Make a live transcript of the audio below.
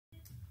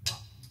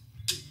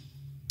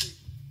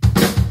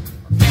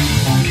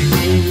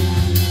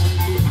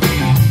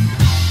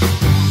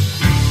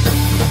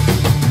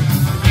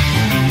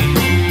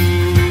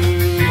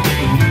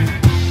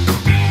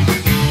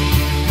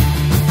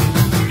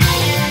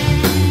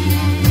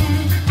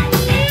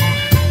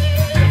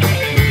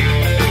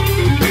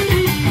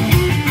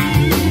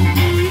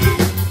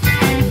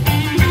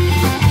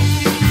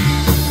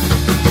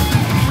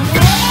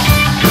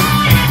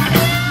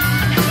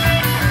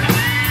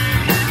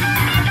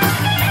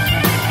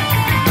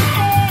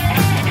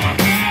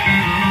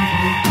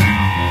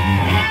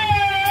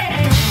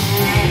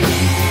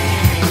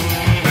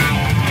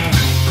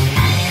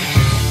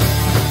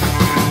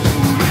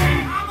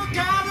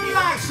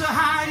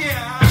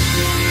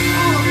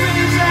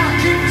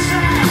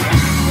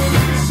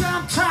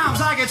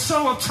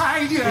so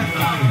uptight, yeah.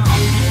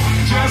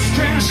 Just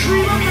can't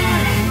sleep at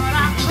night, but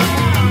I try.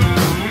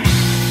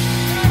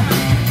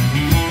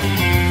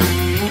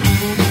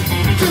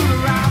 Do the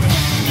right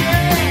thing,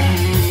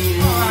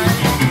 yeah. Alright.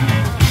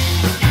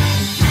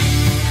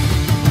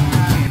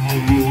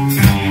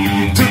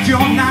 Took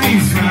your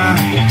knife and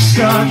I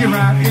stuck it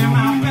right in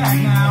my back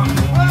now.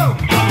 Whoa,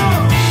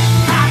 whoa,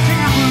 I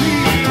can't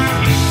believe it.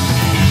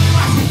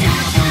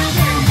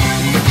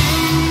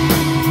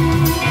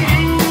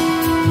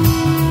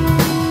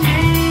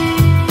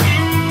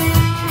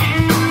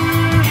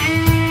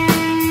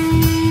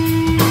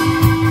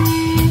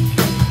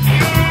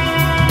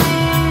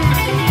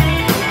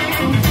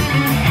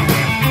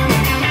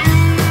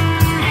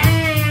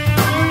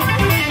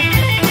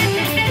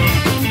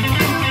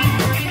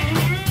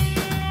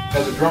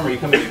 As a drummer, you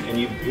come in and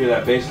you hear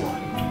that bass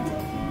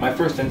line. My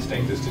first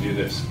instinct is to do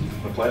this.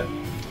 Want to play it?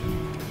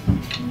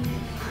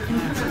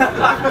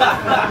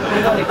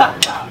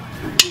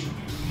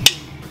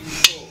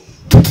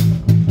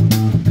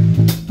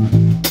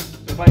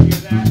 So if I hear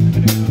that, I'm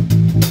going to go.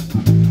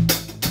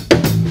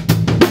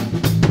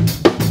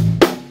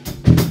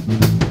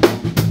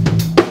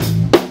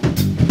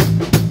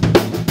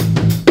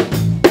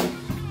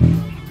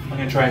 I'm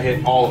going to try and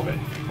hit all of it,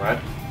 right?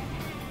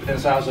 But then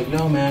so I was like,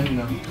 no man, you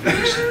know,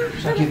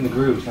 it's not getting the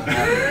groove, it's not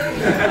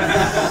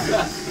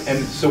happening.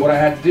 And so what I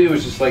had to do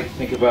was just like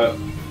think about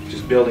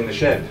just building the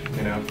shed,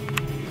 you know,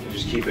 and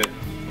just keep it,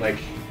 like,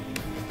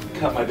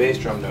 cut my bass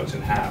drum notes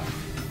in half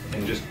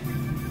and just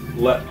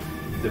let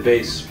the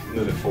bass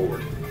move it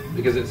forward.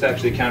 Because it's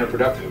actually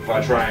counterproductive. If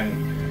I try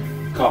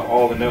and cop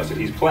all the notes that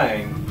he's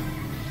playing,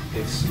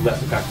 it's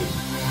less effective.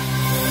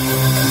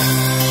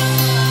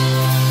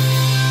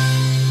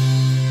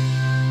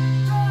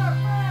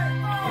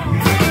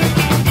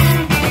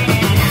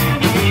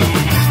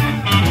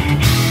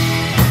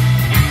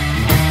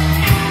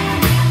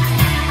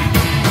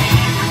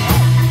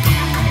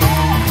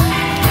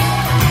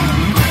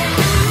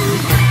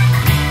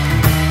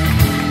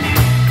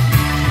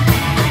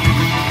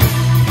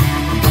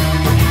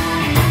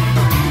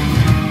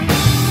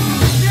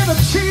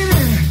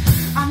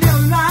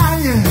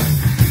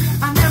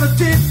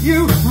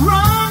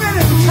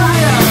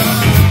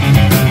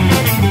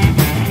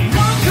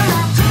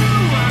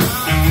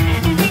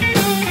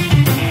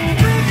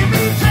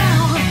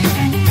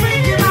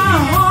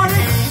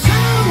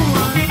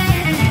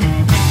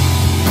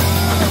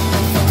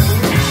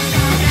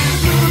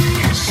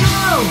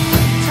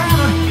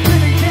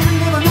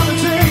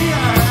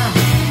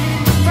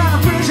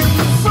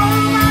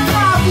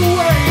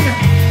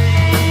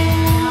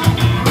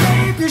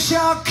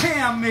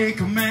 Can't make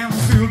a man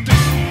feel dead.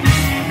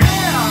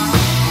 Yeah.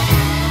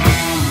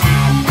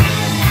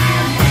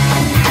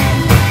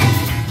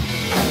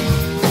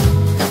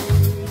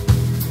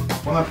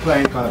 When I'm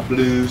playing kind of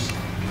blues,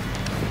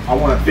 I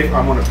want a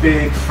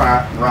big,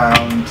 fat,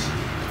 round,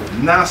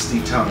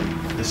 nasty tone.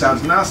 It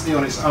sounds nasty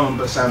on its own,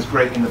 but sounds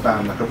great in the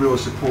band, like a real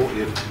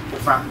supportive,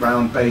 fat,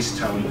 round bass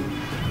tone.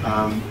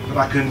 But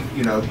I can,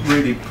 you know,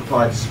 really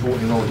provide support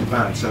in all the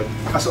band. So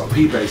that's what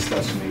P-bass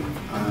does for me.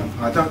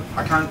 I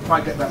can't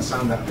quite get that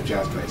sound out of a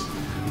jazz bass,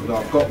 although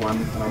I've got one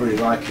and I really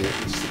like it.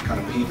 It's the kind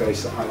of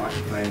P-bass that I like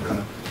playing, kind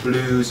of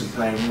blues and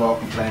playing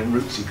rock and playing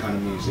rootsy kind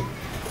of music.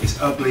 It's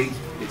ugly,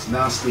 it's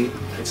nasty.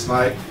 It's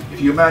like, if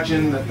you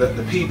imagine that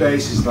the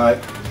P-bass is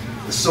like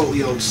the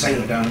salty old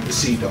sailor down at the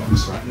Sea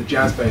Docks, right? And the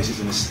jazz bass is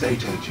an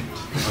estate agent.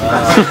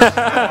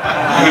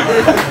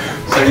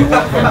 So you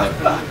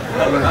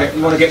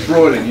want to get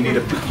broiling, you need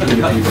a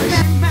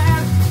P-bass.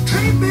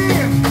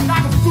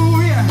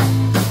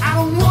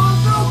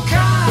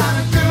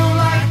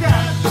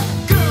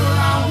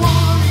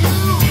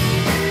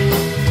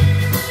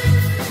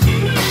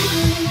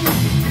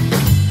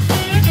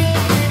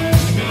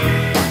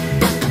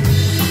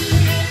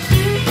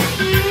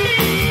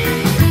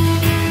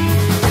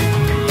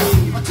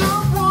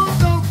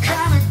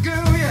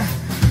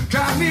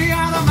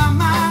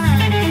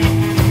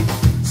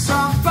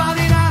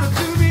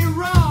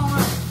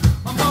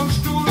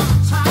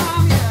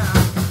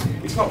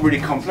 Really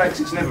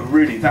complex, it's never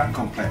really that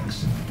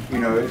complex. You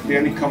know, the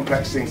only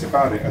complex things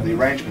about it are the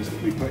arrangements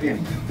that we put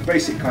in. The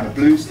basic kind of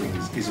blues thing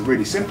is a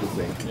really simple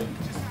thing.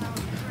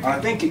 And I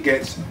think it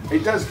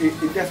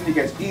definitely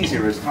gets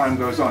easier as time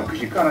goes on,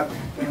 because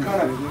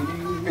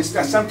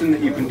that's something that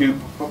you can do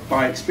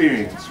by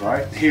experience,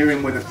 right?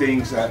 Hearing whether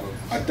things are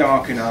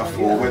dark enough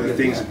or whether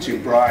things are too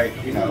bright,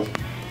 you know,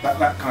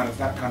 that kind of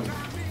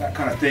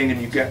thing,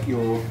 and you get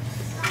your,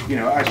 you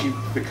know, as you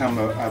become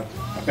a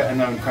better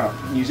known kind of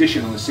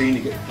musician on the scene,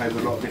 you get to play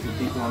with a lot of different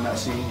people on that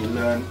scene, you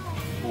learn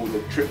all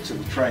the tricks of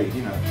the trade,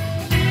 you know.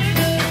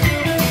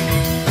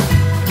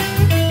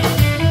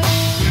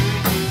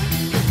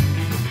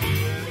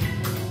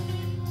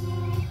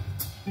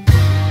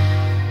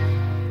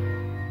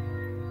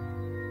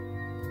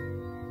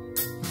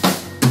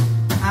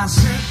 I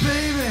said,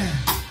 baby,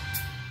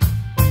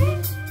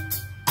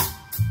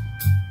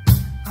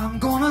 I'm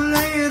gonna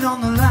lay it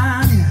on the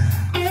line, yeah.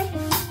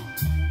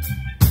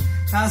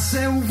 I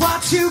said,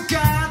 what you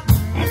got?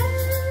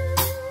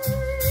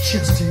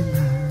 just in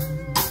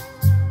line.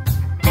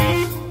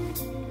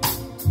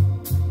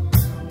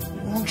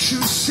 Won't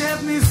you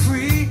set me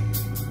free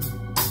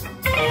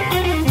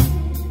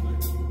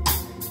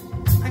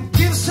and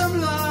give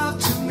some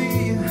love to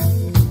me?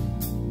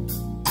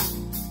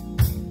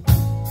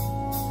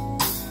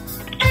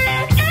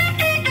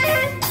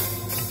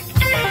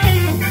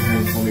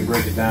 When we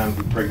break it down,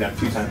 we break down a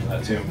few times in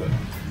that tune, but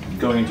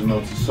going into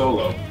notes of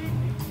solo,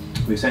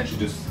 we essentially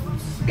just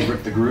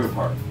rip the groove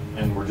apart,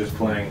 and we're just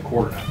playing a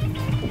quarter note.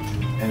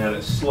 And at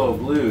a slow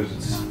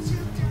blues,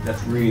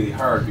 that's really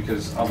hard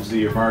because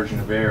obviously your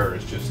margin of error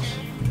is just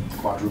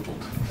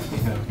quadrupled.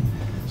 You know?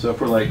 So if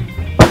we're like,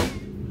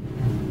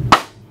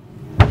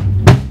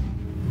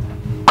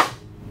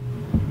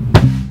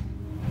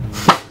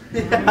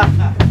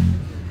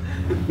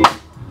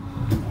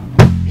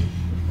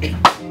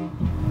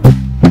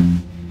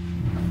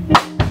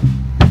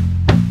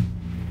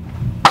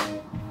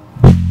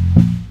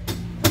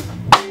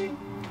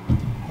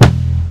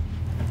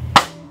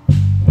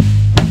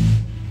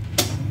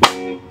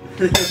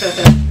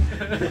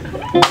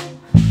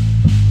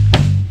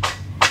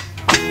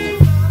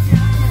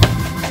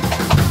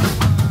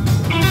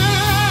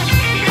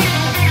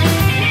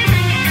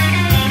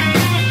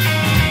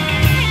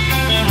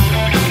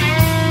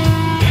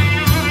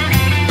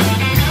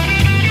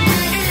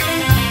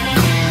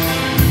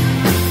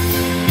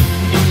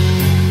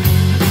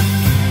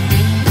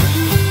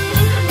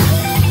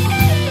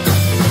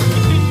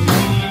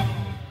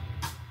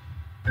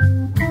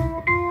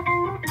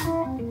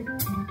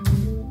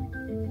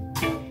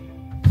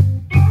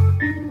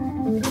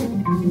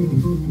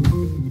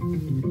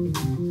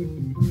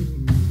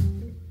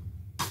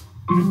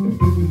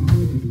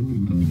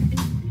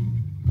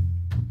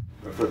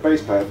 for a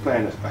bass player,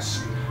 playing a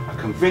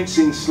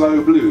convincing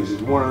slow blues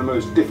is one of the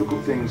most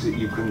difficult things that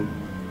you can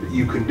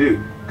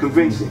do.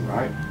 Convincing,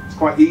 right? It's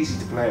quite easy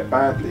to play it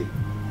badly,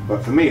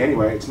 but for me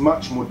anyway, it's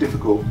much more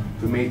difficult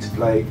for me to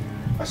play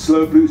a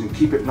slow blues and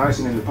keep it nice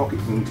and in the pocket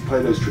than to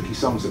play those tricky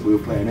songs that we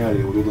were playing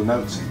earlier with all the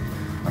notes in.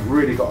 I've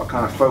really got to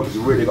kind of focus,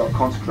 I've really got to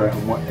concentrate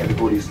on what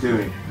everybody's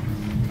doing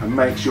and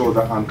make sure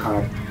that I'm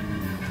kind of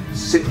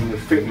sitting and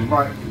fitting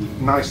right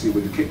nicely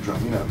with the kick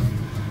drum, you know.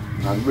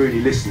 And I'm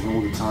really listening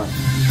all the time.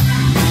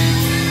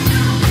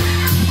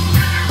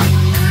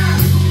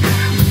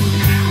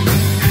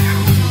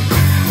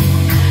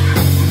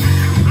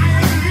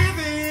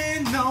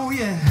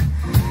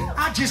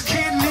 Just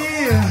can't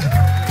live.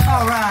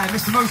 All right,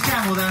 Mr. Most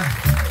Campbell there.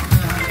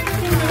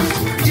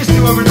 Just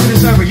do over until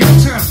it's over. Your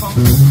turn, folks.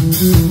 Until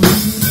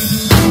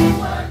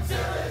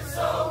it's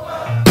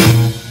over.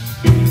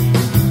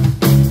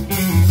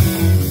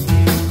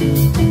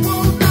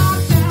 Won't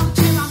knock down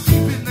till I'm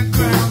deep in the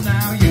ground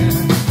now,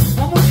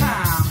 yeah. One more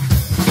time.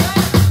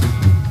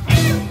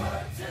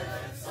 Until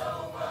it's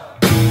over.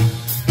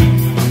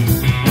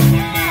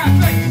 Yeah,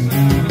 thanks.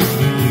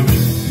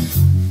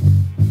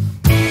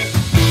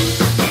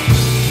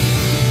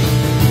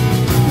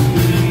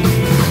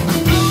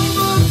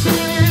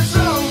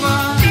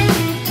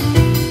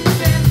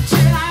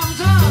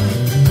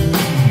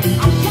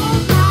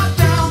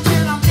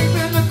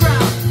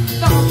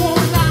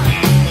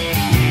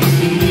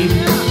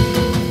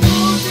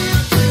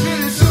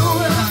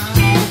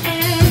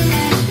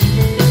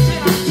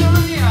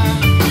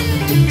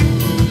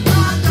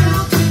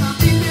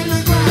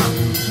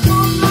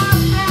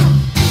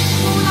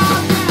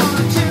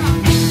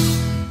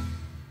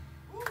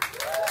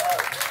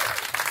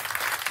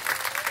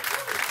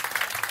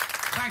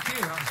 Thank you,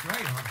 that was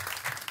great. Huh?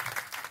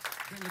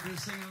 Really good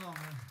singing along,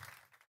 man.